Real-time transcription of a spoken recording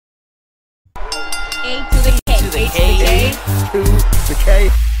to the K. To the K. To the K.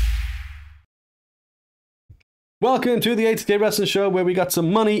 Welcome to the 8K Wrestling Show, where we got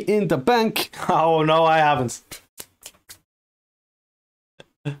some money in the bank. Oh, no, I haven't.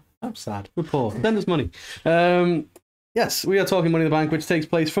 I'm sad. We're poor. Send us money. Yes, we are talking Money in the Bank, which takes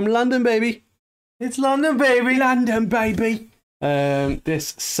place from London, baby. It's London, baby. London, baby.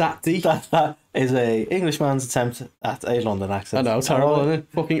 This Saturday. That is a Englishman's attempt at a London accent. I know, terrible, isn't it?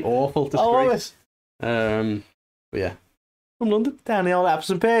 Fucking awful. Disgrace. But yeah, from London. Down the old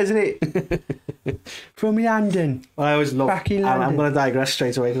Epsom Pier, isn't it? From London. I always love. Back in London. I'm going to digress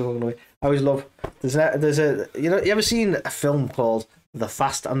straight away. I always love. There's a you ever seen a film called The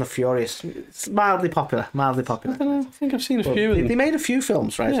Fast and the Furious? It's mildly popular. I think I've seen a few of them. They made a few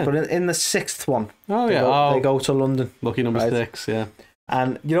films, right? Yeah. But in the sixth one, Oh, they go to London. Lucky number 6, yeah.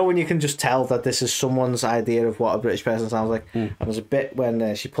 And you know when you can just tell that this is someone's idea of what a British person sounds like? And there's a bit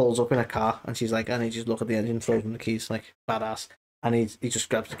when she pulls up in a car and she's like, and he just look at the engine, throws him the keys, like, badass. And he just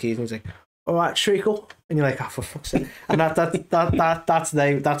grabs the keys and he's like, all right, treacle. And you're like, oh, for fuck's sake. And that's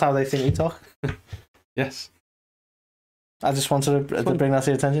how they think we talk. Yes. I just wanted to bring that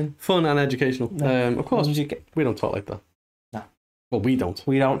to your attention. Fun and educational. No. Of course, we don't talk like that. No. Well, we don't.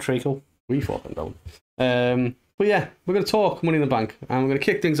 We don't treacle. We fucking don't. But yeah, we're going to talk Money in the Bank, and we're going to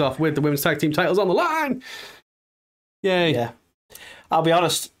kick things off with the women's tag team titles on the line. Yay. Yeah. I'll be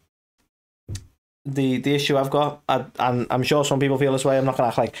honest. The issue I've got, and I'm sure some people feel this way. I'm not going to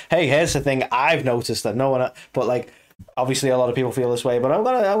act like, hey, here's the thing I've noticed that no one. But like, obviously, a lot of people feel this way. But I'm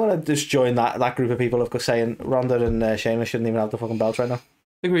gonna just join that group of people of saying Ronda and Shayna shouldn't even have the fucking belt right now.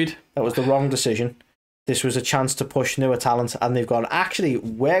 Agreed. That was the wrong decision. This was a chance to push newer talent, and they've gone, actually,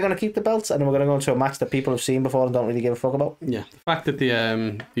 we're going to keep the belts, and we're going to go into a match that people have seen before and don't really give a fuck about. Yeah, the fact that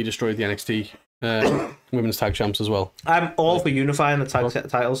they destroyed the NXT women's tag champs as well. I'm all for unifying the tag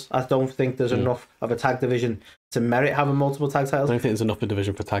titles. I don't think there's enough of a tag division to merit having multiple tag I titles. don't think there's enough of a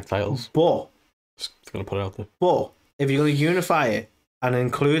division for tag titles. But Just going to put it out there. But if you're going to unify it and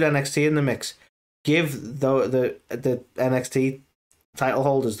include NXT in the mix, give the NXT title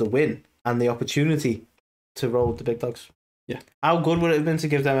holders the win and the opportunity to roll the big dogs. Yeah. How good would it have been to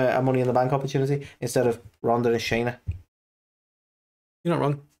give them a Money in the Bank opportunity instead of Ronda and Shayna? You're not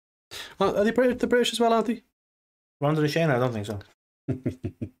wrong. Well, are they the British as well, aren't they? Ronda and Shayna? I don't think so.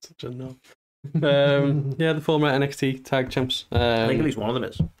 Such a no. Yeah, the former NXT tag champs. I think at least one of them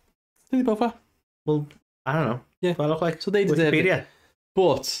is. Did they both are? Well, I don't know. Yeah. Do I look like So they deserve it. Wikipedia?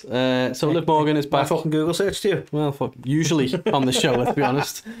 But, so Liv Morgan is I back. fucking Google searched you. Well, fuck, usually on the show, let's be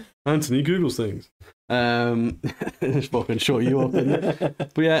honest. Anthony Googles things. Just fucking shut you up. Isn't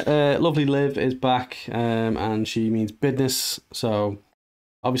it? But yeah, lovely Liv is back, and she means business. So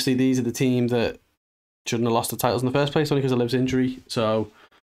obviously these are the team that shouldn't have lost the titles in the first place, only because of Liv's injury. So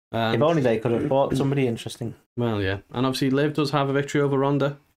if only they could have fought somebody interesting. Well, yeah, and obviously Liv does have a victory over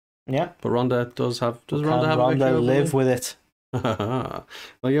Ronda. Yeah, but Ronda does have. Does Ronda have a Ronda victory over live Liv? with it? Well,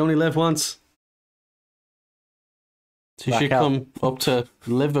 you only live once. So she Raquel. come up to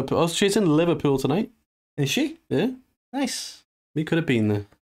Liverpool. Oh, she's in Liverpool tonight. Is she? Yeah. Nice. We could have been there.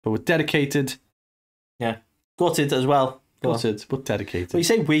 But we're dedicated. Yeah. Gutted as well. Gutted, but dedicated. But you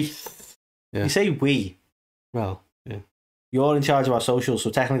say we. Yeah. You say we. Well, yeah. You're in charge of our socials, so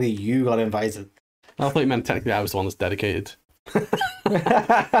technically you got invited. I thought you meant technically I was the one that's dedicated.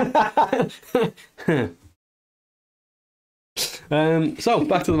 So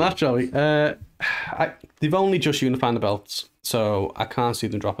back to the match, shall we? They've only just unified the belts, so I can't see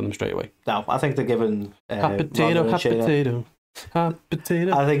them dropping them straight away. No, I think they're giving Hot potato, hot potato, hot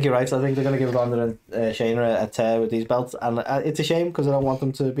potato. I think you're right. I think they're going to give Ronda and Shayna a tear with these belts, and it's a shame because I don't want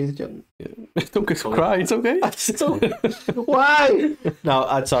them to be the champion. Don't cry, it's okay. Why? No,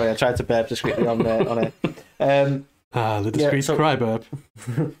 I'm sorry. I tried to burp discreetly on it. The discreet cry burp.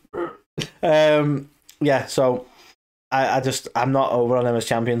 Yeah, so I'm not over on them as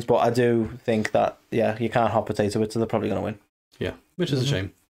champions, but I do think that, yeah, you can't hot potato it, so they're probably going to win. Yeah, which is a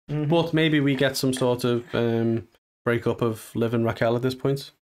shame. But maybe we get some sort of breakup of Liv and Raquel at this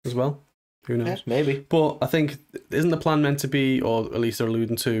point as well. Who knows? Yeah, maybe. But I think, isn't the plan meant to be, or at least they're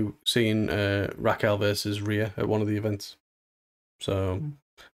alluding to, seeing Raquel versus Rhea at one of the events? So,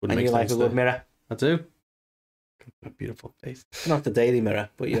 And you like a good mirror? I do. A beautiful face. Not the Daily Mirror,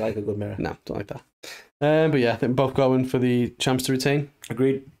 but you like a good mirror. No, don't like that. But yeah, I think both going for the champs to retain.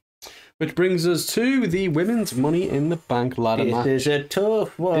 Agreed. Which brings us to the women's Money in the Bank ladder match. This is a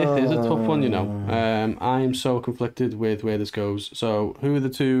tough one. It is a tough one, you know. I'm so conflicted with where this goes. So, who are the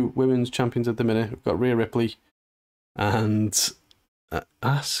two women's champions at the minute? We've got Rhea Ripley and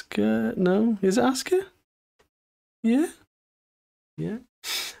Asuka. No, is it Asuka? Yeah.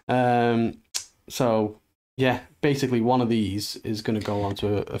 So yeah, basically one of these is going to go on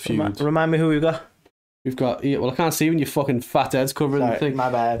to a feud. Remind me who we've got. We've got well, I can't see when your fucking fat head's covering the thing. My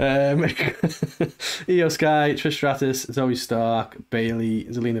bad. Io Sky, Trish Stratus, Zoe Stark, Bailey,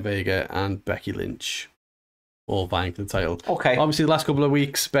 Zelina Vega, and Becky Lynch, all vying for the title. Okay. Obviously, the last couple of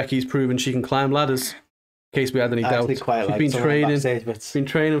weeks, Becky's proven she can climb ladders. In case we had any doubt, she's been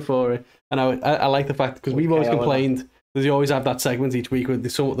training for it, and I like the fact because we've always complained because you always have that segment each week where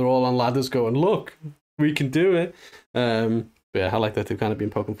they're all on ladders going, "Look, we can do it." But yeah, I like that they've kind of been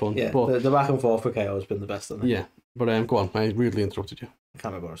poking fun. Yeah, but the back and forth with KO has been the best, hasn't it? Yeah, but go on. I rudely interrupted you. I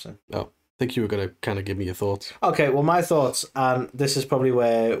can't remember what I was saying. Oh, I think you were going to kind of give me your thoughts. Okay, well, my thoughts, and this is probably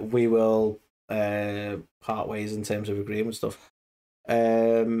where we will part ways in terms of agreeing with stuff.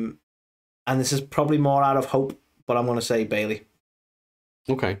 And this is probably more out of hope, but I'm going to say Bailey.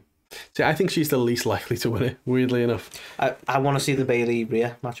 Okay. See, I think she's the least likely to win it, weirdly enough. I want to see the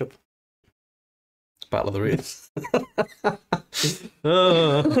Bailey-Rhea matchup. Battle of the Rheas.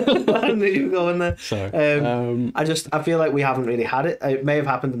 I knew you were going there. Sorry. I feel like we haven't really had it. It may have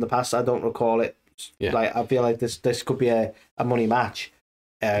happened in the past. I don't recall it. Yeah. Like, I feel like this could be a money match.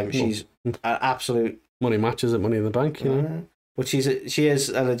 She's an absolute money match, is it? Money in the Bank, you know? But she is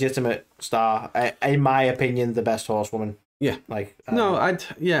a legitimate star. In my opinion, the best horsewoman. Yeah. Like I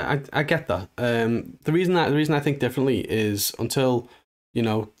get that. The reason I think differently is until,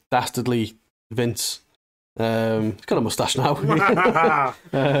 dastardly Vince. He's got a mustache now.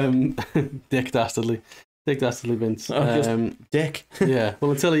 Dick Dastardly Vince. Dick. Yeah.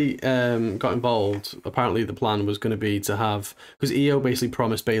 Well, until he got involved, apparently the plan was going to be to have, because EO basically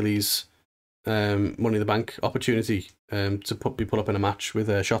promised Bailey's Money in the Bank opportunity to be put up in a match with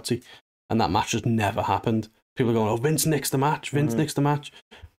Shotzi, and that match just never happened. People are going, "Oh, Vince nixed the match. Nixed the match,"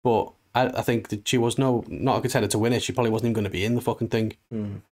 but I think that she was not a contender to win it. She probably wasn't even going to be in the fucking thing.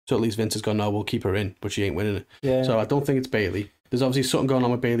 So at least Vince has gone, "No, we'll keep her in," but she ain't winning it. Yeah. So I don't think it's Bailey. There's obviously something going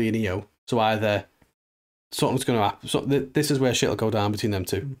on with Bailey and EO. So either something's going to happen. So this is where shit will go down between them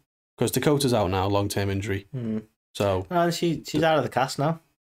two. Because Dakota's out now, long-term injury. So and she's out of the cast now.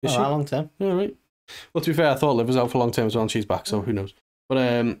 Is she? Long term. All right. Well, to be fair, I thought Liv was out for long term as well, and she's back. So who knows?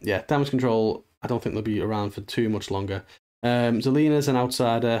 But yeah, Damage Control. I don't think they'll be around for too much longer. Zelina's an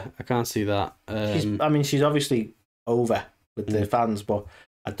outsider. I can't see that. She's obviously over with the fans, but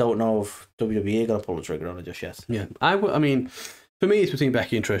I don't know if WWE are going to pull the trigger on it just yet. Yeah, I mean, for me, it's between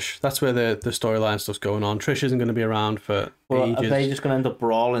Becky and Trish. That's where the storyline stuff's going on. Trish isn't going to be around for ages. Are they just going to end up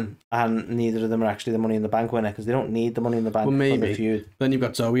brawling, and neither of them are actually the Money in the Bank winner because they don't need the Money in the Bank for the feud? Then you've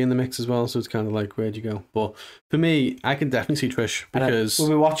got Zoe in the mix as well, so it's kind of like, where'd you go? But for me, I can definitely see Trish because we'll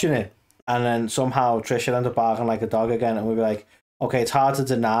be watching it, and then somehow Trish will end up barking like a dog again, and we'll be like, okay, it's hard to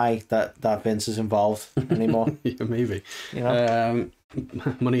deny that Vince is involved anymore. Yeah, maybe.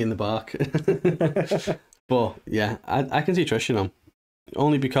 Money in the Bark. But yeah, I can see Trish,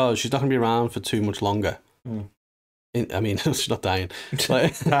 only because she's not going to be around for too much longer. I mean, she's not dying.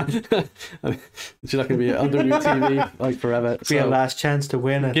 Like, she's not going to be on WWE like forever. Be her last chance to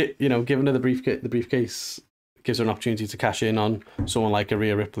win it. Giving her the briefcase gives her an opportunity to cash in on someone like a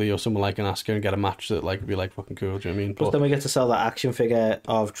Rhea Ripley or someone like an Asuka and get a match that would be like fucking cool. Do you know what I mean? Plus, then we get to sell that action figure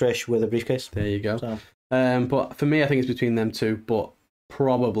of Trish with a briefcase. There you go. So. But for me, I think it's between them two. But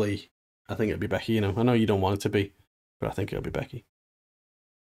probably, I think it'll be Becky. I know you don't want it to be, but I think it'll be Becky.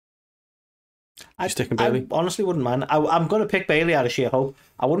 I sticking Bailey? I honestly wouldn't mind. I'm going to pick Bailey out of sheer hope.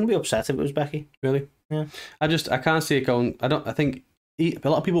 I wouldn't be upset if it was Becky. Really? Yeah. I can't see it going. I think a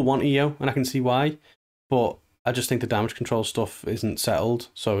lot of people want EO, and I can see why, but I just think the Damage Control stuff isn't settled,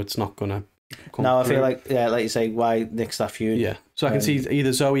 so it's not gonna come No, I through. feel like, like you say, why nix that feud? Yeah. So I can see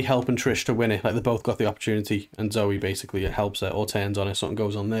either Zoe helping Trish to win it, like they both got the opportunity, and Zoe basically helps her or turns on it, something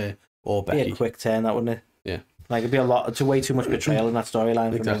goes on there, or Becky. Be a quick turn, that wouldn't it? Yeah. Like, it'd be way too much betrayal in that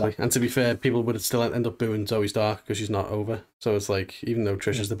storyline. Exactly. And to be fair, people would still end up booing Zoe Stark because she's not over. So it's like, even though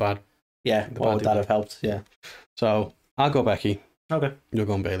Trish is the bad. Yeah, what would that have helped? Yeah. So I'll go Becky. Okay. You're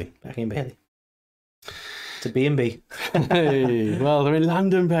going Bailey. Becky and Bailey. To B&B. Hey, well, they're in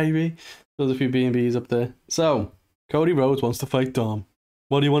London, baby. There's a few B&Bs up there. So, Cody Rhodes wants to fight Dom.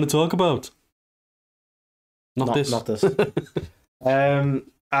 What do you want to talk about? Not this. Not this.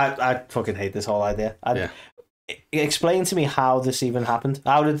 I fucking hate this whole idea. Explain to me how this even happened.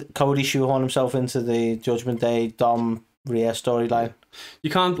 How did Cody shoehorn himself into the Judgment Day Dom Rhea storyline? You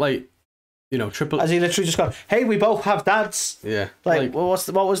can't triple. Has he literally just gone, "Hey, we both have dads"? Yeah. What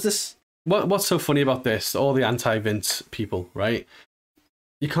was this? What's so funny about this? All the anti-Vince people, right?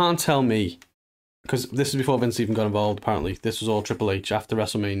 You can't tell me, because this is before Vince even got involved. Apparently, this was all Triple H after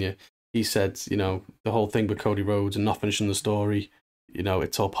WrestleMania. He said, the whole thing with Cody Rhodes and not finishing the story. you know,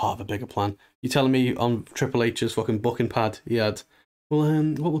 it's all part of a bigger plan. You telling me on Triple H's fucking booking pad he had, well,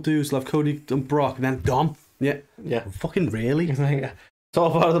 what we'll do is we'll have Cody and Brock and then Dom. Yeah. Fucking really? It's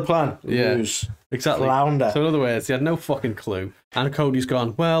all part of the plan. Yeah. Lose. Exactly. Flounder. So in other words, he had no fucking clue. And Cody's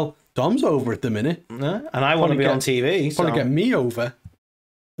gone, well, Dom's over at the minute. Yeah. And I want to be on TV. Probably get me over.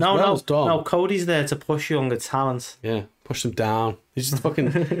 No, Cody's there to push younger talent. Yeah, push them down. He's just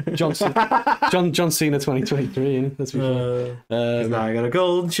fucking John Cena 2023. And that's now I got a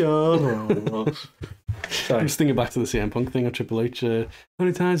gold show. I'm just thinking back to the CM Punk thing on Triple H. How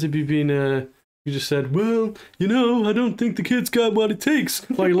many times have you been? You just said, well, you know, I don't think the kid's got what it takes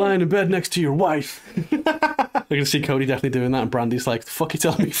while you're lying in bed next to your wife. I can see Cody definitely doing that, and Brandy's like, the fuck you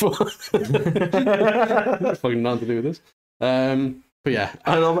telling me for? Fucking nothing to do with this. But yeah,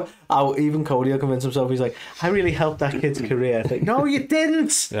 I love how even Cody will convince himself. He's like, I really helped that kid's career. It's like, no, you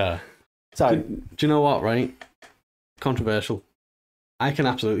didn't. Yeah. Sorry. Do you know what, right? Controversial. I can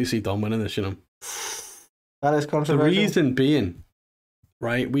absolutely see Dom winning this, you know. That is controversial. The reason being,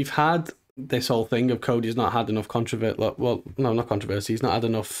 right, we've had this whole thing of Cody's not had enough controversy. Well, no, not controversy. He's not had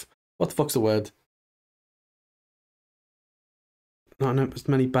enough. What the fuck's the word? Not as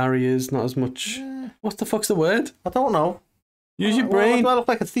many barriers, not as much. What the fuck's the word? I don't know. Use your brain. Do I look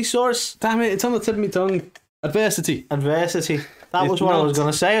like a thesaurus? Damn it, it's on the tip of my tongue. Adversity. That was what I was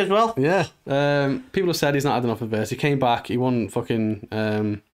going to say as well. Yeah. People have said he's not had enough adversity. He came back, he won fucking...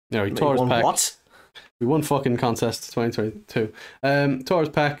 he tore his pec. What? We won fucking contest 2022. Tore his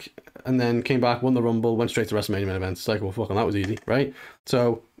pec, and then came back, won the Rumble, went straight to WrestleMania main event. It's like, well, fucking that was easy, right?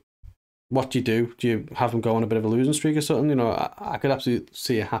 So, what do you do? Do you have him go on a bit of a losing streak or something? You know, I could absolutely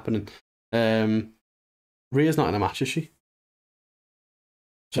see it happening. Rhea's not in a match, is she?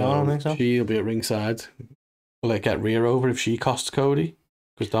 So I don't think so. She'll be at ringside. Will it get Rhea over if she costs Cody?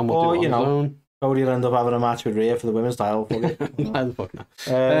 Because Dom will do it on his own. Cody will end up having a match with Rhea for the women's title. Why the fuck not?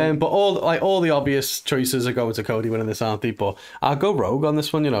 But all the obvious choices are going to Cody winning this, aren't they? But I'll go rogue on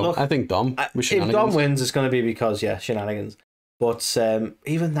this one. You know, look, I think Dom. If Dom wins, it's going to be because shenanigans. But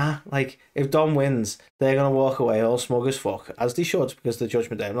even that, like, if Dom wins, they're going to walk away all smug as fuck, as they should, because the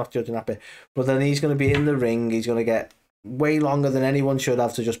Judgment Day. I'm not judging that bit. But then he's going to be in the ring. He's going to get way longer than anyone should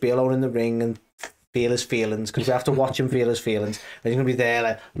have to just be alone in the ring and feel his feelings, because we have to watch him feel his feelings. And he's going to be there,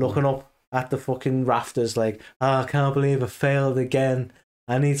 like, looking up at the fucking rafters, like, I can't believe I failed again.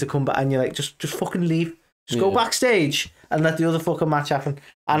 I need to come back. And you're like, just fucking leave. Just go backstage and let the other fucking match happen.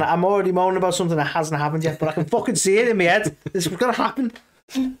 And I'm already moaning about something that hasn't happened yet, but I can fucking see it in my head. This is going to happen.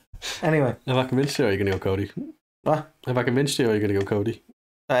 Anyway. Have I convinced you, or are you going to go Cody? What? Have I convinced you, or are you going to go Cody?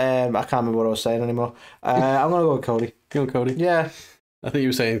 I can't remember what I was saying anymore. I'm going to go with Cody. You go Cody? Yeah. I think you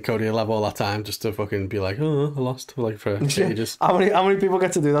were saying Cody will have all that time just to fucking be like, oh, I lost, like, for ages. How many people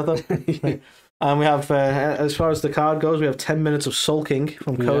get to do that, though? And we have, as far as the card goes, we have 10 minutes of sulking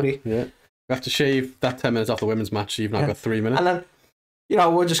from Cody. Yeah. We have to shave that 10 minutes off the women's match, so you've now got 3 minutes. And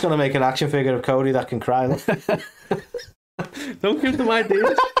then, we're just going to make an action figure of Cody that can cry. Don't give them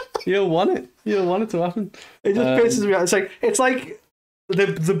ideas. You'll want it. You'll want it to happen. It just pisses me off. It's like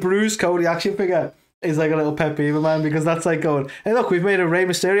the bruised Cody action figure is like a little pet peeve of mine, because that's like going, hey, look, we've made a Rey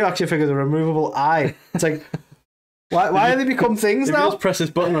Mysterio action figure with a removable eye. It's like, why do they become things now? Just press this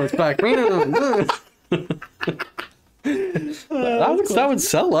button on its back. that would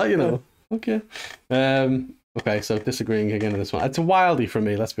sell that, you know. Okay. Okay, so disagreeing again on this one. It's a wildie for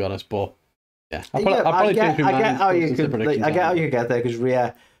me, let's be honest, but yeah. I get how you could get there, because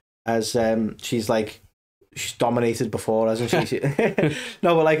Rhea, as she's dominated before, hasn't she?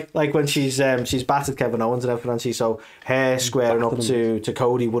 No, but like when she's battered Kevin Owens and everything, and so her squaring up to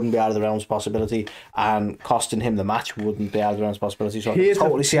Cody wouldn't be out of the realms of possibility, and costing him the match wouldn't be out of the realms of possibility. So I can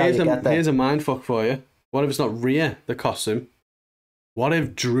totally see how you get there. Here's a mindfuck for you. What if it's not Rhea that costs him? What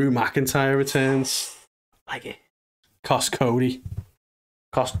if Drew McIntyre returns? Like it. Cost Cody.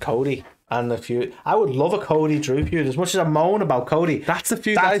 And the feud. I would love a Cody Drew feud. As much as I moan about Cody, that's the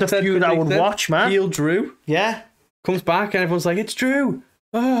feud. That's the feud I would watch, man. Heel Drew. Yeah. Comes back and everyone's like, it's Drew.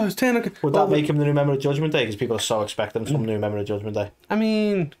 Oh, it's 10. Would that make him the new member of Judgment Day? Because people are so expecting some new member of Judgment Day. I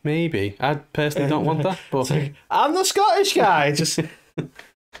mean, maybe. I personally don't want that. But like, I'm the Scottish guy. Just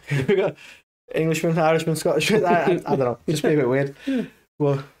we got Englishman, Irishman, Scottishman. I don't know. Just be a bit weird.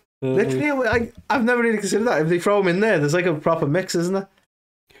 Well, literally, I've never really considered that. If they throw him in there, there's like a proper mix, isn't there?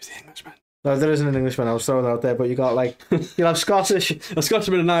 Who's the Englishman? No, there isn't an Englishman. I was throwing that out there, but you got you'll have Scottish, a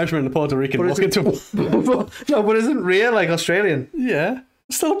Scotsman, an Irishman, and a Puerto Rican. No, but isn't Rhea like Australian? Yeah,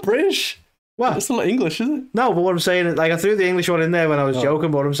 it's still British. What? It's still English, isn't it? No, but what I'm saying is, I threw the English one in there when I was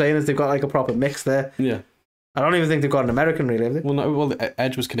joking. But what I'm saying is, they've got like a proper mix there. Yeah. I don't even think they've got an American really, have they? Well, no,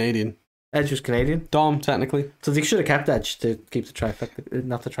 Edge was Canadian. Well, no, well, Edge was Canadian. Edge was Canadian. Dom, technically. So they should have kept Edge to keep the trifecta.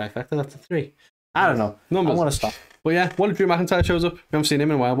 Not the trifecta, that's the 3. I don't know. Numbers. I want to stop. But yeah, what if Drew McIntyre shows up? We haven't seen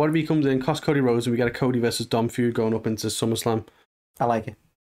him in a while. What if he comes in, costs Cody Rhodes, and we get a Cody versus Dom feud going up into SummerSlam? I like it.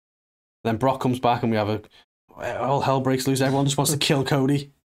 Then Brock comes back and we have all hell breaks loose. Everyone just wants to kill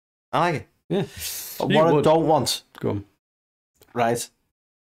Cody. I like it. Yeah. But what I don't want, Go on. right,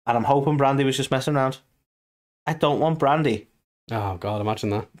 and I'm hoping Brandy was just messing around. I don't want Brandy Oh, God, imagine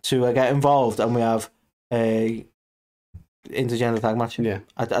that. to get involved and we have a intergender tag match. Yeah.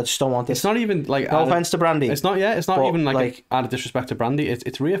 I just don't want this. It's not even like... No offense to Brandy. It's not, yeah, it's not but, even like out of disrespect to Brandy.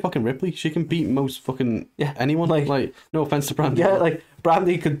 It's Rhea fucking Ripley. She can beat most fucking anyone. Like, no offense to Brandy. Yeah, like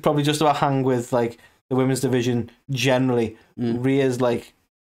Brandy could probably just about hang with like the women's division generally. Rhea's like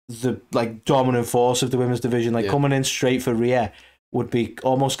the dominant force of the women's division. Like coming in straight for Rhea would be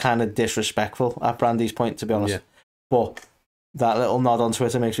almost kind of disrespectful at Brandy's point, to be honest. Yeah. But that little nod on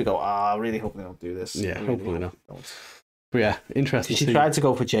Twitter makes me go, I really hope they don't do this. Yeah, really hopefully not. But yeah, interesting. She tried to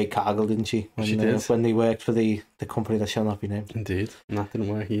go for Jade Cargill, didn't she? She did. When they worked for the company that shall not be named. Indeed. And that didn't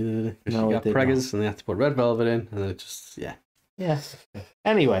work either, did it? No, she it got did preggers and they had to put Red Velvet in, and it just, Yes.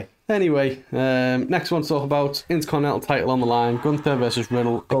 Anyway, next one to talk about, Intercontinental title on the line, Gunther versus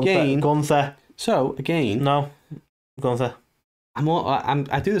Riddle. Gunther. So, again... No. Gunther.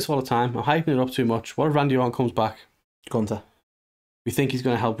 I do this all the time. I'm hyping it up too much. What if Randy Orton comes back? Gunther. We think he's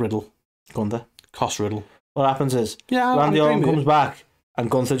going to help Riddle. Gunther. Cost Riddle. What happens is Randy Orton comes back and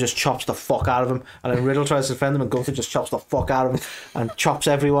Gunther just chops the fuck out of him, and then Riddle tries to defend him and Gunther just chops the fuck out of him and chops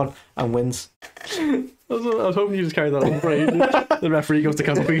everyone and wins. I was hoping you just carried that on the referee goes to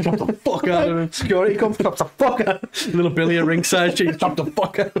count the chops the fuck out of him. Security comes, chops the fuck out of him. Little Billy at ringside, she chopped the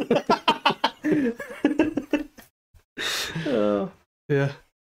fuck out of him. Yeah.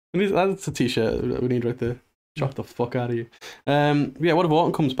 That's a t-shirt we need right there. Chop the fuck out of you. Yeah, what if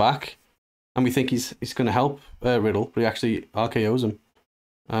Orton comes back and we think he's going to help Riddle, but he actually RKO's him,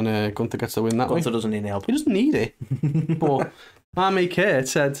 and Gunther gets the win that way? Gunther doesn't need any help. He doesn't need it. But Make It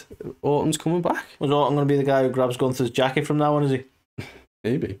said Orton's coming back. Was Orton going to be the guy who grabs Gunther's jacket from now on, is he?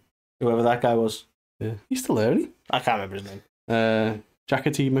 Maybe. Whoever that guy was. Yeah. He's still there, isn't he? I can't remember his name.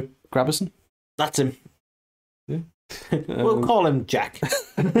 Jackety McGrabberson. That's him. Yeah. We'll call him Jack.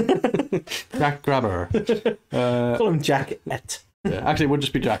 Jack Grabber. Call him Jack Et. Yeah, actually, it would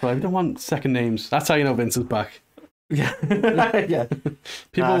just be Jack. Like, we don't want second names. That's how you know Vince is back. Yeah. Yeah.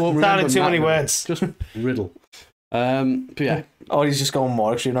 People won't remember too many words. Just Riddle. But yeah. Oh, he's just going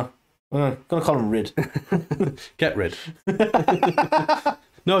more extreme now. I'm going to call him Rid. Get rid.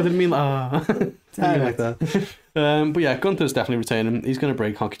 No, I didn't mean like that. But yeah, Gunther's definitely retaining. He's going to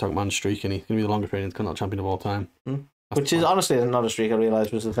break Honky Tonk Man's streak, and he's going to be the longest reigning Intercontinental champion of all time. Which is honestly not a streak I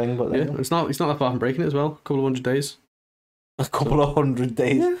realised was the thing. But yeah, it's not that far from breaking it as well. A couple of 100 days. A couple of 100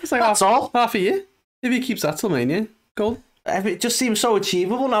 days. Yeah, it's like that's all. Half a year. If he keeps that till Mania, gold. It just seems so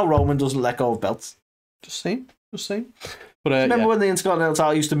achievable now. Roman doesn't let go of belts. Just saying. But remember when the Intercontinental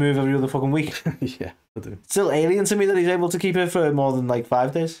title used to move every other fucking week? Yeah, I do. It's still alien to me that he's able to keep it for more than like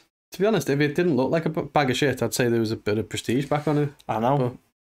 5 days. To be honest, if it didn't look like a bag of shit, I'd say there was a bit of prestige back on it. I know.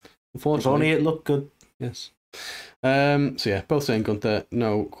 But unfortunately, if only it looked good. Yes. So yeah, both saying Gunther,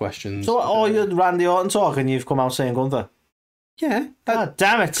 no questions. So all your Randy Orton talk and you've come out saying Gunther? Yeah. God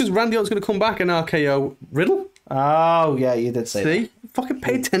damn it. Because Randy Orton's going to come back and RKO Riddle. Oh, yeah, you did say that. Fucking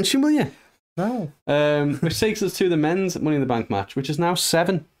pay attention, will you? No. Which takes us to the men's Money in the Bank match, which is now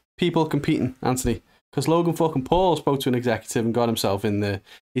 7 people competing, Anthony. Because Logan fucking Paul spoke to an executive and got himself in the...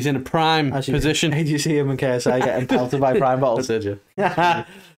 He's in a prime position. Did you see him in KSI getting pelted by prime bottles? I did, yeah.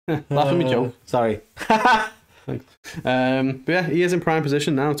 Laugh at me joke. Sorry. Thanks. But yeah, he is in prime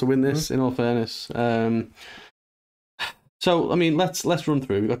position now to win this, in all fairness. So, I mean, let's run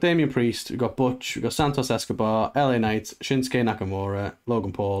through. We've got Damian Priest, we've got Butch, we've got Santos Escobar, LA Knight, Shinsuke Nakamura,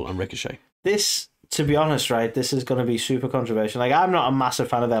 Logan Paul, and Ricochet. This, to be honest, right, this is going to be super controversial. Like, I'm not a massive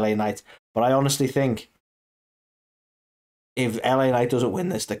fan of LA Knight, but I honestly think if LA Knight doesn't win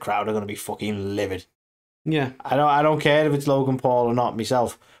this, the crowd are going to be fucking livid. Yeah. I don't care if it's Logan Paul or not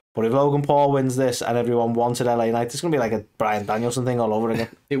myself, but if Logan Paul wins this and everyone wanted LA Knight, it's going to be like a Bryan Danielson thing all over again.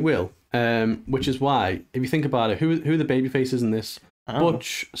 It will. Which is why, if you think about it, who are the baby faces in this?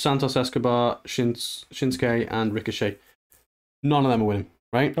 Butch, Santos Escobar, Shinsuke, and Ricochet. None of them are winning,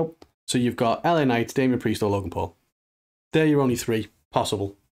 right? Nope. So you've got LA Knight, Damian Priest, or Logan Paul. They're your only 3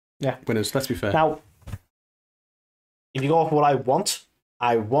 possible winners, let's be fair. Now, if you go off what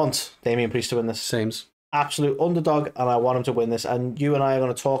I want Damian Priest to win this. Sames. Absolute underdog, and I want him to win this. And you and I are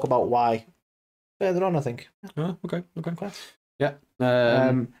going to talk about why further on, I think. Oh, okay. Okay. Yeah.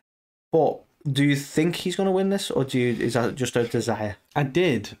 But do you think he's going to win this, or is that just a desire? I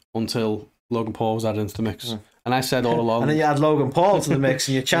did until Logan Paul was added into the mix. And I said all along... and then you add Logan Paul to the mix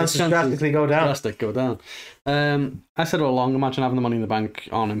and your chances drastically go down. I said all along, imagine having the Money in the Bank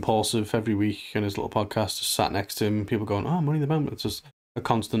on Impulsive every week in his little podcast, just sat next to him, people going, oh, Money in the Bank. It's just a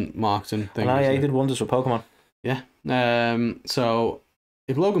constant marketing thing. Yeah, he did wonders for Pokemon. Yeah. So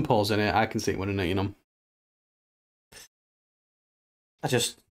if Logan Paul's in it, I can see him winning it, you know.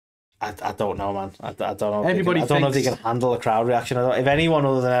 I don't know, man. I don't know. I Everybody don't know if they can handle a crowd reaction. If anyone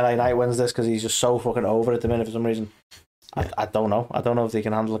other than LA Knight wins this, because he's just so fucking over at the minute for some reason. I don't know. I don't know if they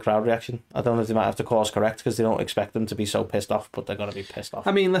can handle a crowd reaction. I don't know if they might have to course correct because they don't expect them to be so pissed off, but they're going to be pissed off.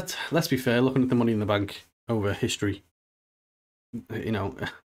 I mean, let's be fair. Looking at the Money in the Bank over history, you know,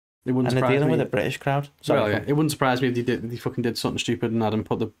 it wouldn't. And they're dealing with a British crowd. It wouldn't surprise me if they fucking did something stupid and had him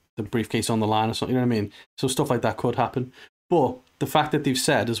put the briefcase on the line or something. You know what I mean? So stuff like that could happen. But the fact that they've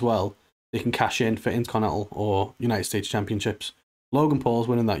said as well they can cash in for Intercontinental or United States Championships. Logan Paul's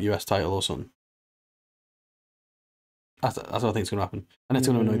winning that US title or something. That's what I think is going to happen. And it's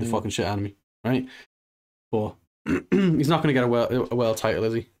going to annoy the fucking shit out of me, right? But he's not going to get a world title,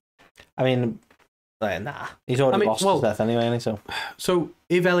 is he? I mean, nah. He's already lost to Seth anyway, isn't he? So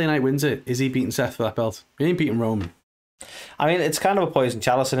if LA Knight wins it, is he beating Seth for that belt? He ain't beating Roman. I mean, it's kind of a poison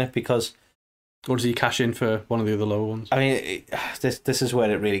chalice in it because... Or does he cash in for one of the other lower ones? I mean, this is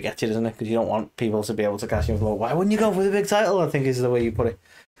where it really gets you, isn't it? Because you don't want people to be able to cash in for low. Why wouldn't you go for the big title? I think is the way you put it.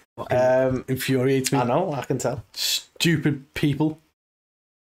 Infuriates me. I know, I can tell. Stupid people.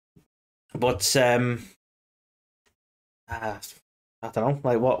 But I don't know.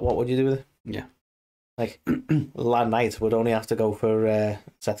 Like, what would you do with it? Yeah. Like, Lad Knight would only have to go for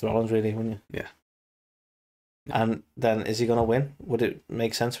Seth Rollins, really, wouldn't you? Yeah. And then, is he going to win? Would it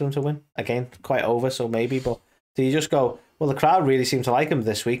make sense for him to win? Again, quite over, so maybe, but do you just go, well, the crowd really seem to like him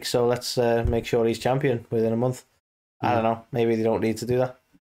this week, so let's make sure he's champion within a month? I don't know. Maybe they don't need to do that.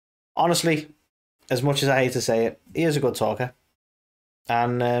 Honestly, as much as I hate to say it, he is a good talker.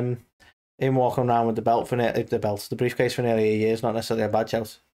 And him walking around with the briefcase for nearly a year is not necessarily a bad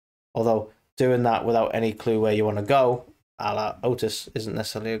shout. Although, doing that without any clue where you want to go, a la Otis, isn't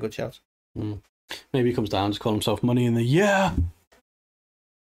necessarily a good shout. Maybe he comes down, just call himself Money in the Yeah.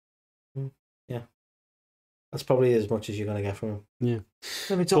 That's probably as much as you're going to get from him. Yeah.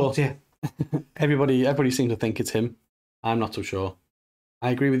 Let me talk to you. Everybody seems to think it's him. I'm not so sure.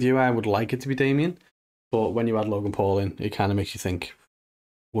 I agree with you. I would like it to be Damien. But when you add Logan Paul in, it kind of makes you think.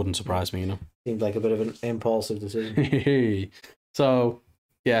 Wouldn't surprise me, you know. Seems like a bit of an impulsive decision. So,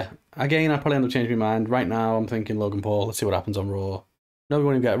 yeah. Again, I'll probably end up changing my mind. Right now, I'm thinking Logan Paul. Let's see what happens on Raw. No, we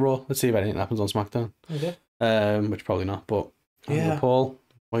won't even get a Raw. Let's see if anything happens on SmackDown. Okay. Which probably not, but yeah. Paul,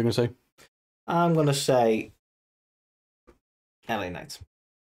 what are you going to say? I'm going to say LA Knight.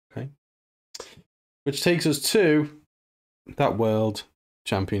 Okay. Which takes us to that World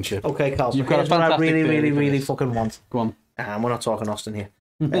Championship. Okay, Carl. You've got a what I fantastic really fucking want. Go on. We're not talking Austin here.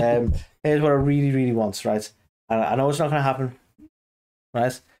 Here's what I really want, right? And I know it's not going to happen,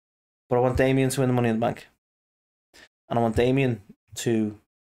 right? But I want Damien to win the Money in the Bank. And I want Damien to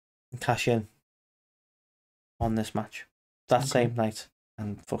cash in on this match that same night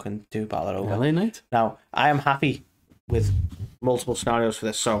and fucking do Battle It Over. LA Knight? Now, I am happy with multiple scenarios for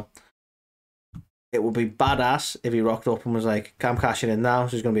this, so it would be badass if he rocked up and was like, I'm cashing in now,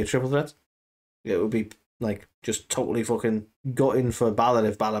 so it's going to be a triple threat. It would be like just totally fucking gutting for Balor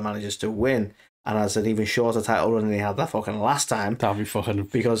if Balor manages to win and has an even shorter title run than he had that fucking last time. That'd be fucking...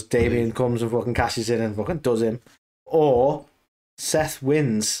 Because Damien comes and fucking cashes in and fucking does him. Or Seth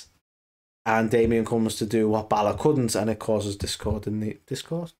wins and Damien comes to do what Balor couldn't and it causes discourse in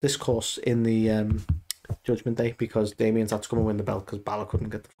the Judgment Day because Damien's had to come and win the belt because Balor couldn't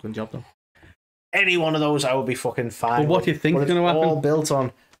get the fucking job done. Any one of those I would be fucking fine. But what do you think is going to happen? All built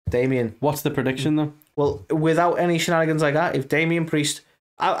on Damien. What's the prediction though? Well, without any shenanigans like that, if Damien Priest...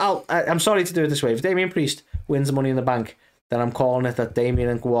 I'm sorry to do it this way. If Damien Priest wins the Money in the Bank, then I'm calling it that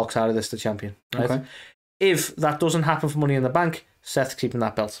Damien walks out of this the champion. Right? Okay. If that doesn't happen for Money in the Bank, Seth's keeping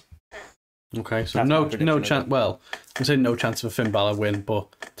that belt. Okay, so that's no chance. Well, I'm saying no chance of a Finn Balor win, but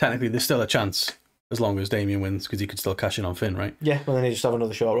technically there's still a chance as long as Damien wins because he could still cash in on Finn, right? Yeah, well then he just have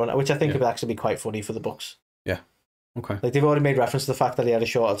another short run, which I think would actually be quite funny for the Bucks. Yeah. Okay. Like they've already made reference to the fact that he had a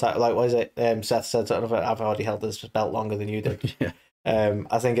shorter title. Like, what is it? Seth said something about, I've already held this belt longer than you did. Yeah.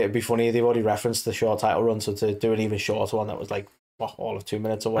 I think it'd be funny. They've already referenced the short title run, so to do an even shorter one that was like all of 2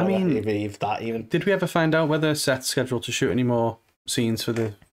 minutes or whatever. I mean, if that even. Did we ever find out whether Seth's scheduled to shoot any more scenes for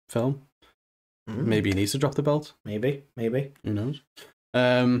the film? Maybe he needs to drop the belt. Maybe. Who knows?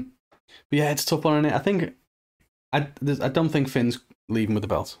 But yeah, it's a tough one, isn't it? I think I don't think Finn's leaving with the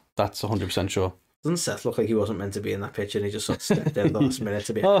belt. That's 100% sure. Doesn't Seth look like he wasn't meant to be in that picture and he just sort of stepped in at the last minute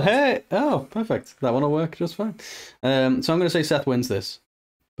to be... Oh, hey! Oh, perfect. That one will work just fine. So I'm going to say Seth wins this.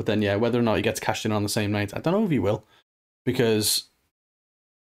 But then, yeah, whether or not he gets cashed in on the same night, I don't know if he will. Because,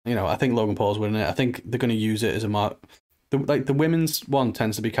 I think Logan Paul's winning it. I think they're going to use it as a mark. The women's one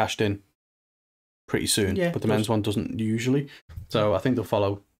tends to be cashed in pretty soon, but the men's one doesn't usually. So I think they'll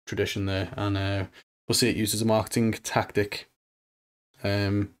follow tradition there. And we'll see it used as a marketing tactic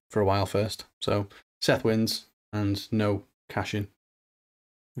for a while first. So Seth wins and no cash in.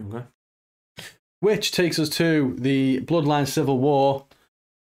 Okay. Which takes us to the Bloodline Civil War.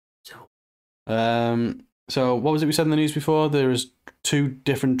 So what was it we said in the news before? There is two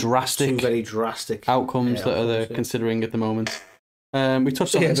very drastic outcomes that they're considering at the moment. We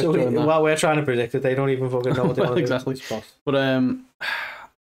touched on it so while we're trying to predict it, they don't even fucking know what they want to exactly. do. But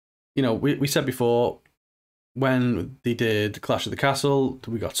we said before, when they did Clash of the Castle,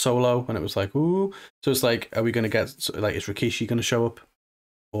 we got Solo, and it was like, ooh. So it's like, are we going to get, like, is Rikishi going to show up?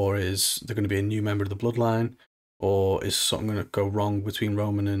 Or is there going to be a new member of the Bloodline? Or is something going to go wrong between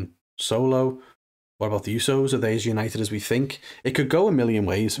Roman and Solo? What about the Usos? Are they as united as we think? It could go a million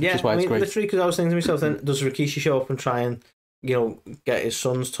ways, which is why it's great. Literally, because I was thinking to myself, then, does Rikishi show up and try and, get his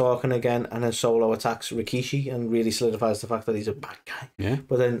sons talking again, and then Solo attacks Rikishi and really solidifies the fact that he's a bad guy? Yeah.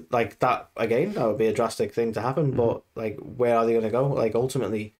 But then, like, that, again, that would be a drastic thing to happen, but, like, where are they going to go? Like,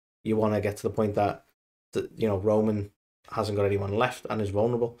 ultimately, you want to get to the point that Roman hasn't got anyone left and is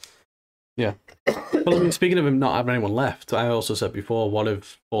vulnerable. Yeah. Well, I mean, speaking of him not having anyone left, I also said before, what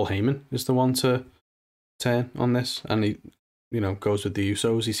if Paul Heyman is the one to turn on this, and he, goes with the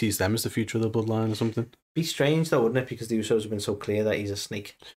Usos? He sees them as the future of the Bloodline or something. Be strange though, wouldn't it? Because the Usos have been so clear that he's a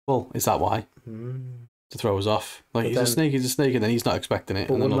snake. Well, is that why? To throw us off? Like, he's a snake, and then he's not expecting it.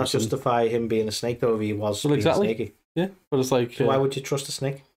 But and wouldn't that justify him being a snake though if he was being snaky? Yeah, but it's like... So why would you trust a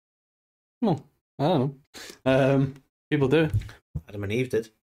snake? Well, I don't know. People do it. Adam and Eve did.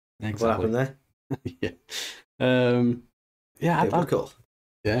 Exactly. What happened there? Yeah. Biblical.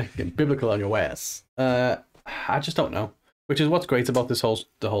 Getting biblical on your ways. I just don't know. Which is what's great about the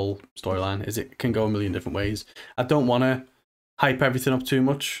whole storyline, is it can go a million different ways. I don't want to hype everything up too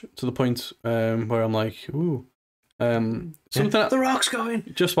much to the point where I'm like, ooh, something. The Rock's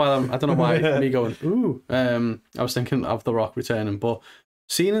going. Just while I don't know why me going, ooh. I was thinking of The Rock returning, but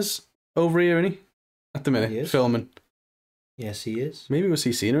Cena's over here, isn't he? At the minute, filming. Yes, he is. Maybe we'll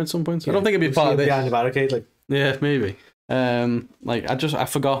see Cena at some point. Yeah. I don't think it'd be part of this. Behind the barricade, like. Yeah, maybe. I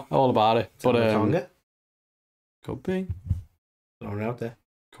forgot all about it. But Tonga. Could be. Throwing it out there.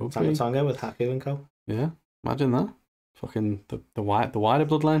 Could be. Tonga with Haku and co. Yeah, imagine that. Fucking the wider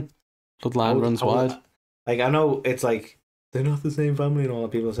bloodline. Bloodline runs wide. Like, I know it's like they're not the same family and all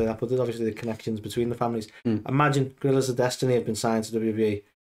that people say that, but there's obviously the connections between the families. Imagine Guerrillas of Destiny have been signed to WWE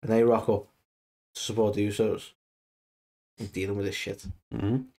and they rock up to support the Usos and dealing with this shit.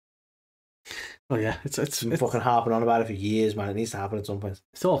 Oh yeah, it's been fucking harping on about it for years, man. It needs to happen at some point.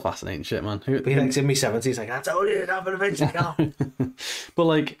 It's all fascinating shit, man. But he thinks in me 70s, like, I told you it'd happen eventually. But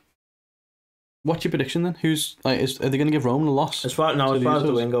like, what's your prediction then? Who's like, are they going to give Roman a loss? As far as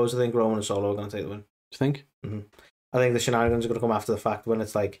the win goes, I think Roman and Solo are going to take the win. Do you think? I think the shenanigans are going to come after the fact when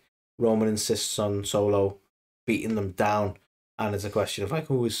it's like Roman insists on Solo beating them down, and it's a question of like,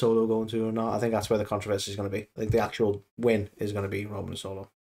 who is Solo going to or not? I think that's where the controversy is going to be. Like, the actual win is going to be Roman and Solo.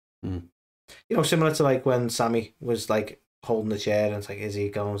 Similar to like when Sammy was like holding the chair and it's like, is he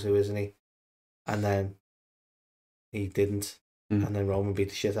going to, isn't he? And then he didn't. And then Roman beat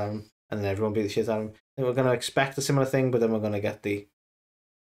the shit out of him. And then everyone beat the shit out of him. And we're going to expect a similar thing, but then we're going to get the,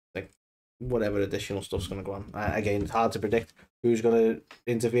 like, whatever additional stuff's going to go on. Again, it's hard to predict who's going to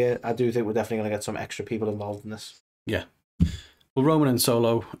interfere. I do think we're definitely going to get some extra people involved in this. Yeah. Well, Roman and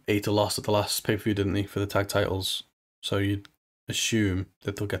Solo ate a loss at the last pay-per-view, didn't they, for the tag titles? So you'd assume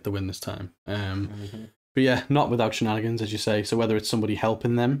that they'll get the win this time. But yeah, not without shenanigans, as you say. So whether it's somebody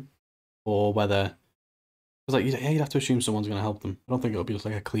helping them or whether... It's like, you'd have to assume someone's going to help them. I don't think it'll be just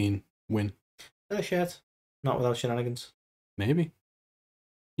like a clean win. Shit. Not without shenanigans. Maybe.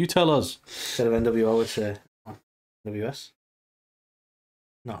 You tell us. Instead of NWO, it's WS.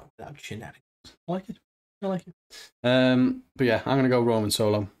 Not without shenanigans. I like it. But yeah, I'm going to go Roman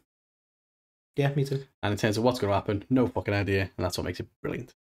Solo. Yeah, me too. And in terms of what's going to happen, no fucking idea, and that's what makes it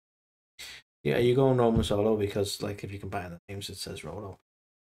brilliant. Yeah, you going Roman Solo because, like, if you combine the names, it says Rolo.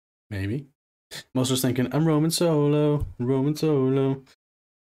 Maybe. Most was thinking, I'm Roman Solo.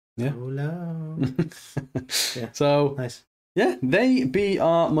 Yeah. Solo. Yeah. So, nice. Yeah, they be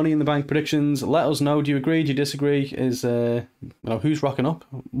our Money in the Bank predictions. Let us know. Do you agree? Do you disagree? Is who's rocking up?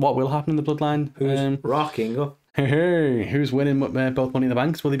 What will happen in the Bloodline? Who's rocking up? Hey, who's winning both Money in the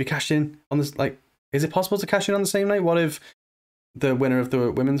Banks? Will they be cashed in on this? Like, is it possible to cash in on the same night? What if the winner of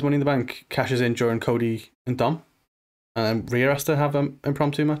the women's Money in the Bank cashes in during Cody and Dom, and Rhea has to have an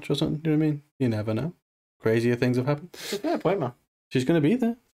impromptu match or something? You know what I mean? You never know. Crazier things have happened. It's a fair point, man. She's gonna be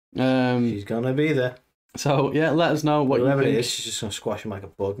there. She's gonna be there. So yeah, let us know what whoever you think. It is, she's just gonna squash him like a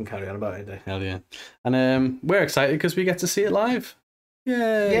bug and carry on about it. Hell yeah! And we're excited because we get to see it live.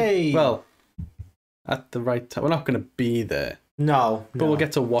 Yay! Well, at the right time. We're not gonna be there. No, but we'll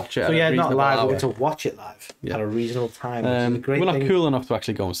get to watch it. So yeah, not live. Hour. We'll get to watch it live at a reasonable time. We're not cool enough to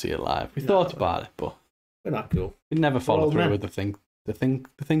actually go and see it live. We thought about it, but we're not cool. We never follow through with the things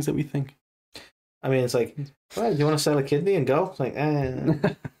that we think. I mean, it's like, well, do you want to sell a kidney and go? It's like,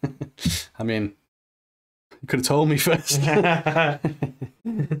 I mean, you could have told me first. I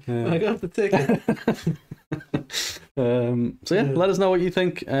got the ticket. So yeah, let us know what you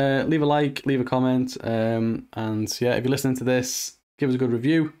think. Leave a like, leave a comment, and yeah, if you're listening to this, give us a good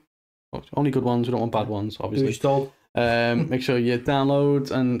review. Only good ones. We don't want bad ones, obviously. Make sure you download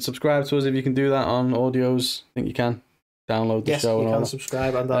and subscribe to us if you can do that on audios. I think you can download the show. Yes, you can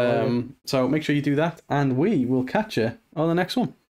subscribe and download. So make sure you do that, and we will catch you on the next one.